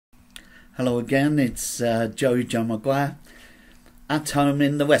Hello again, it's Joey John Maguire at home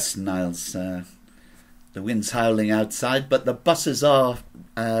in the Western Isles. The wind's howling outside, but the buses are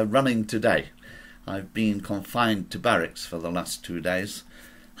running today. I've been confined to barracks for the last 2 days.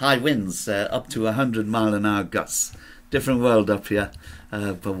 High winds, up to 100-mile-an-hour gusts. Different world up here,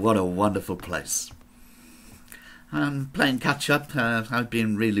 but what a wonderful place. I'm playing catch-up. I've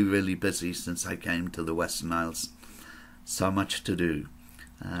been really busy since I came to the Western Isles. So much to do.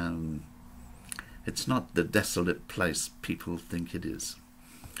 It's not the desolate place people think it is.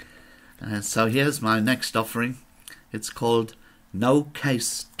 So here's my next offering. It's called No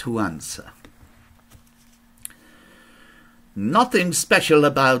Case to Answer. Nothing special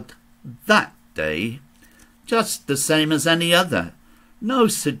about that day, just the same as any other. No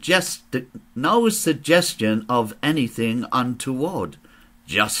suggestion of anything untoward.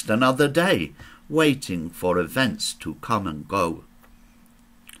 Just another day, waiting for events to come and go.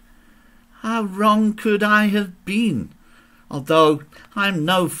 How wrong could I have been? Although I'm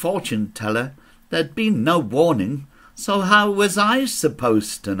no fortune teller, there'd been no warning, so how was I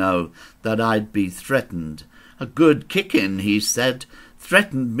supposed to know that I'd be threatened? A good kick-in, he said,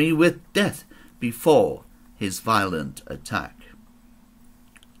 threatened me with death before his violent attack.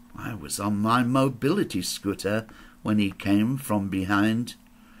 I was on my mobility scooter when he came from behind.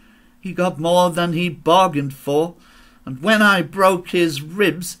 He got more than he bargained for, and when I broke his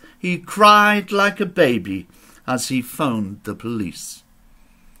ribs, he cried like a baby as he phoned the police.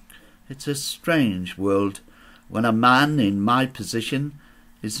 It's a strange world when a man in my position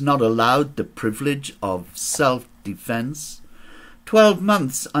is not allowed the privilege of self-defence. 12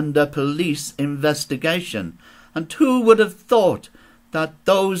 months under police investigation, and who would have thought that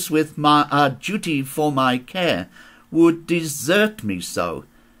those with a duty for my care would desert me so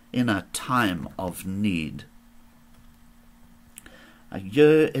in a time of need? A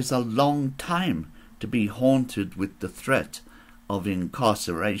year is a long time to be haunted with the threat of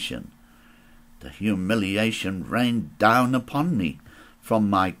incarceration. The humiliation rained down upon me from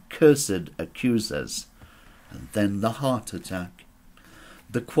my cursed accusers, and then the heart attack,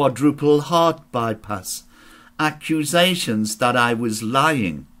 the quadruple heart bypass, accusations that I was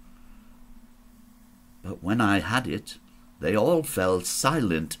lying. But when I had it, they all fell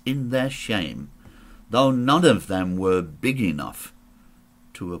silent in their shame, though none of them were big enough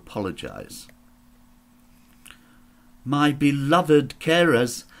to apologize. My beloved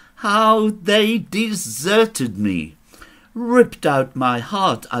carers, how they deserted me, ripped out my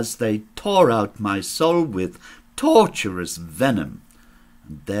heart as they tore out my soul with torturous venom.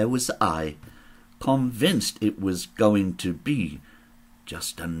 And there was I, convinced it was going to be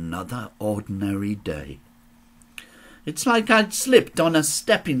just another ordinary day. It's like I'd slipped on a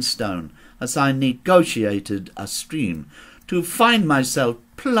stepping stone as I negotiated a stream, to find myself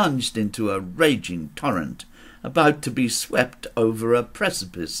plunged into a raging torrent, about to be swept over a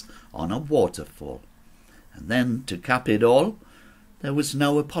precipice on a waterfall. And then, to cap it all, there was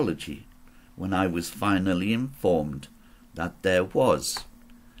no apology when I was finally informed that there was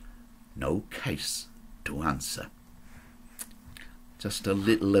no case to answer. Just a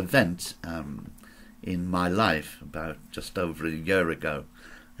little event in my life about just over a year ago,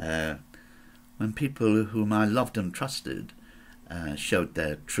 when people whom I loved and trusted showed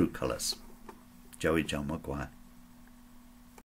their true colours. Joey John Maguire.